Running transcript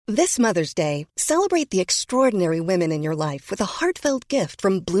This Mother's Day, celebrate the extraordinary women in your life with a heartfelt gift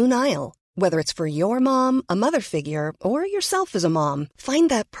from Blue Nile. Whether it's for your mom, a mother figure, or yourself as a mom, find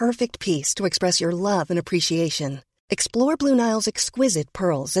that perfect piece to express your love and appreciation. Explore Blue Nile's exquisite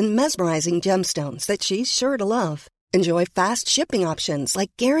pearls and mesmerizing gemstones that she's sure to love. Enjoy fast shipping options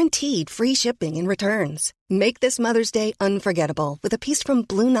like guaranteed free shipping and returns. Make this Mother's Day unforgettable with a piece from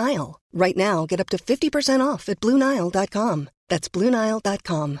Blue Nile. Right now, get up to 50% off at BlueNile.com. That's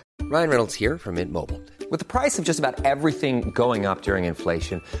BlueNile.com. Ryan Reynolds here from Mint Mobile. With the price of just about everything going up during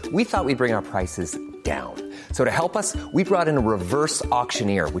inflation, we thought we'd bring our prices down. So to help us, we brought in a reverse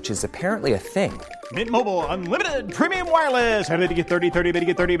auctioneer, which is apparently a thing. Mint Mobile Unlimited Premium Wireless. How to get 30, 30, bit to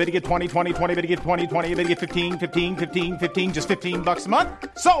get 30, bit to get 20, 20, 20, bit to get 20, 20, bit to get 15, 15, 15, 15, just $15 a month?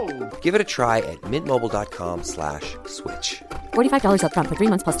 Sold! Give it a try at mintmobile.com/switch. $45 up front for 3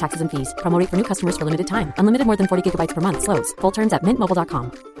 months plus taxes and fees. Promo rate for new customers for limited time. Unlimited more than 40 gigabytes per month. Slows full terms at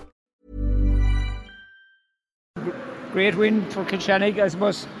mintmobile.com. Great win for Kilshannig, I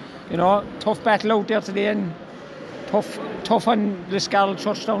suppose. You know, tough battle out there today, and tough on Liscarroll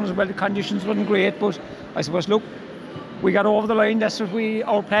touchdown as well. The conditions weren't great, but I suppose, look, we got over the line. That's what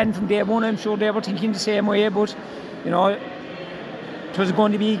our plan from day one. I'm sure they were thinking the same way, but you know, it was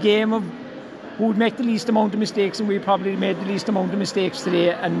going to be a game of who would make the least amount of mistakes, and we probably made the least amount of mistakes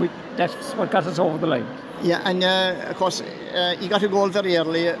today, and that's what got us over the line. Yeah, and of course, he got a goal very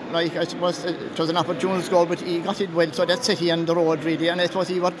early. Like, I suppose it was an opportunist goal, but he got it well, so that set he on the road really. And I suppose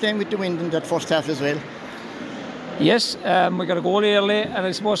he was playing with the wind in that first half as well. Yes, we got a goal early, and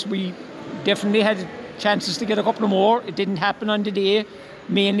I suppose we definitely had chances to get a couple more. It didn't happen on the day,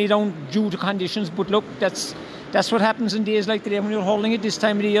 mainly down due to conditions. But look, that's what happens in days like today when you're holding it this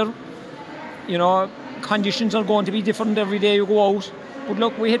time of the year. You know, conditions are going to be different every day you go out. But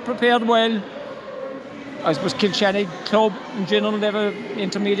look, we had prepared well. I suppose Kilshannig club in general, they have an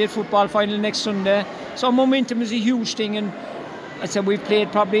intermediate football final next Sunday. So momentum is a huge thing, and I said we've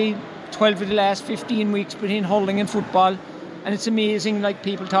played probably 12 of the last 15 weeks between hurling and football, and it's amazing, like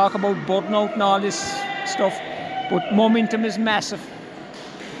people talk about burnout and all this stuff, but momentum is massive,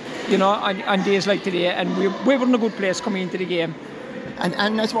 you know, on days like today, and we were in a good place coming into the game.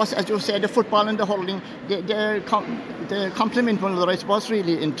 And I suppose, as you said, the football and the hurling, they complement one another, I suppose,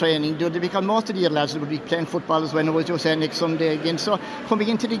 really, in training. Because most of the year lads would be playing football as well, as you say, next Sunday again. So coming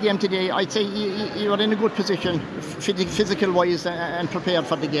into the game today, I'd say you were in a good position, physical-wise, and prepared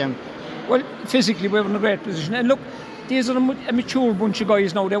for the game. Well, physically, we were in a great position. And look, these are a mature bunch of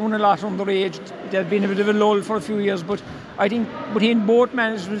guys now. They won a lot underage. They've been a bit of a lull for a few years, but I think between both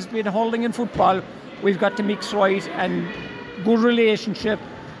managements, between hurling and football, we've got to mix right and good relationship.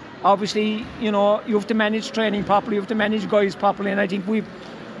 Obviously, you know, you have to manage training properly, you have to manage guys properly, and I think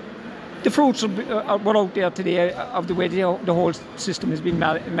the fruits were out there today of the way the whole system has been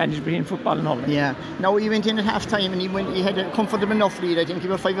managed between football and hurling. Yeah. Now he went in at half time and he had a comfortable enough lead. I think he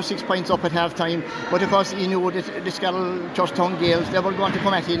was 5 or 6 points up at half time, but of course he knew that the Liscarroll Churchtown Gales, they were going to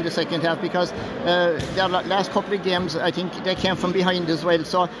come at him in the second half, because their last couple of games, I think they came from behind as well.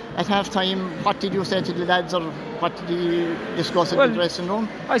 So at half time, what did you say to the lads, or what did you discuss in the dressing room?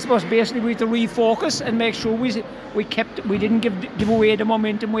 I suppose basically we had to refocus and make sure we didn't give away the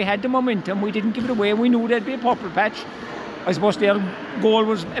momentum. We had the momentum, we didn't give it away. We knew there'd be a purple patch. I suppose their goal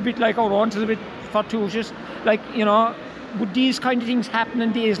was a bit like our own, it was a bit fortuitous. Like, you know, but these kind of things happen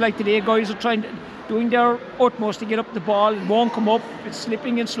in days like today. Guys are doing their utmost to get up the ball. It won't come up, it's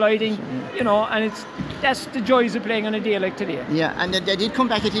slipping and sliding, you know, and that's the joys of playing on a day like today. Yeah, and they did come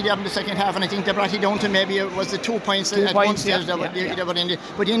back at it in the second half, and I think they brought it down to maybe it was the 2 points at one stage they were in it.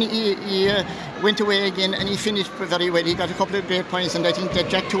 But then he went away again and he finished very well. He got a couple of great points, and I think that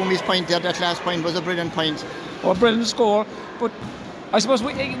Jack Toomey's point there, that last point, was a brilliant point. Oh, brilliant score. But I suppose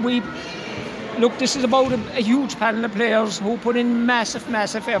we look, this is about a huge panel of players who put in massive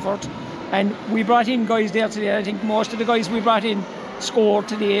effort. And we brought in guys there today. I think most of the guys we brought in scored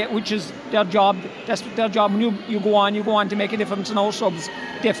today, which is their job. That's their job. When you go on to make a difference, and our subs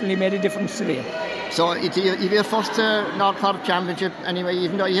definitely made a difference today. So it's your first North Cork Championship anyway,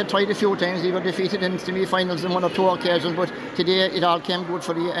 even though you had tried a few times. You were defeated in semi-finals on 1 or 2 occasions, but today it all came good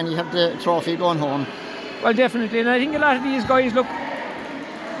for you and you have the trophy going home. Well, definitely, and I think a lot of these guys, look,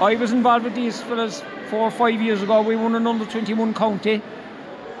 I was involved with these fellas 4 or 5 years ago. We won an under-21 county.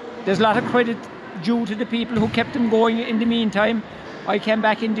 There's a lot of credit due to the people who kept them going in the meantime. I came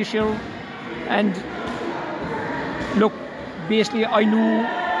back in this year, and look, basically I knew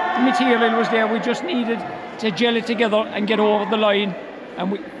the material was there. We just needed to gel it together and get over the line,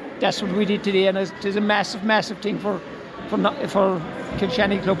 and that's what we did today. And it is a massive thing for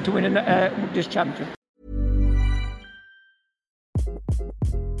Kilshannig Club to win this championship.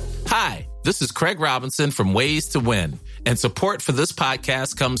 Hi, this is Craig Robinson from Ways to Win, and support for this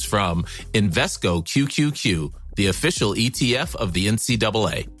podcast comes from Invesco QQQ, the official ETF of the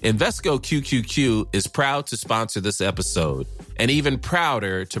NCAA. Invesco QQQ is proud to sponsor this episode, and even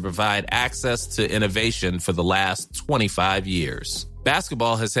prouder to provide access to innovation for the last 25 years.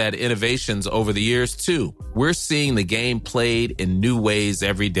 Basketball has had innovations over the years, too. We're seeing the game played in new ways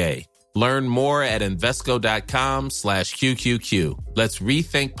every day. Learn more at Invesco.com/QQQ. Let's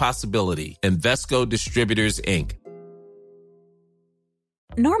rethink possibility. Invesco Distributors, Inc.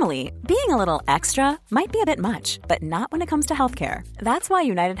 Normally, being a little extra might be a bit much, but not when it comes to healthcare. That's why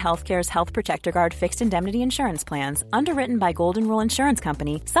United Healthcare's Health Protector Guard fixed indemnity insurance plans, underwritten by Golden Rule Insurance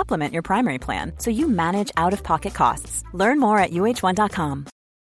Company, supplement your primary plan so you manage out-of-pocket costs. Learn more at UH1.com.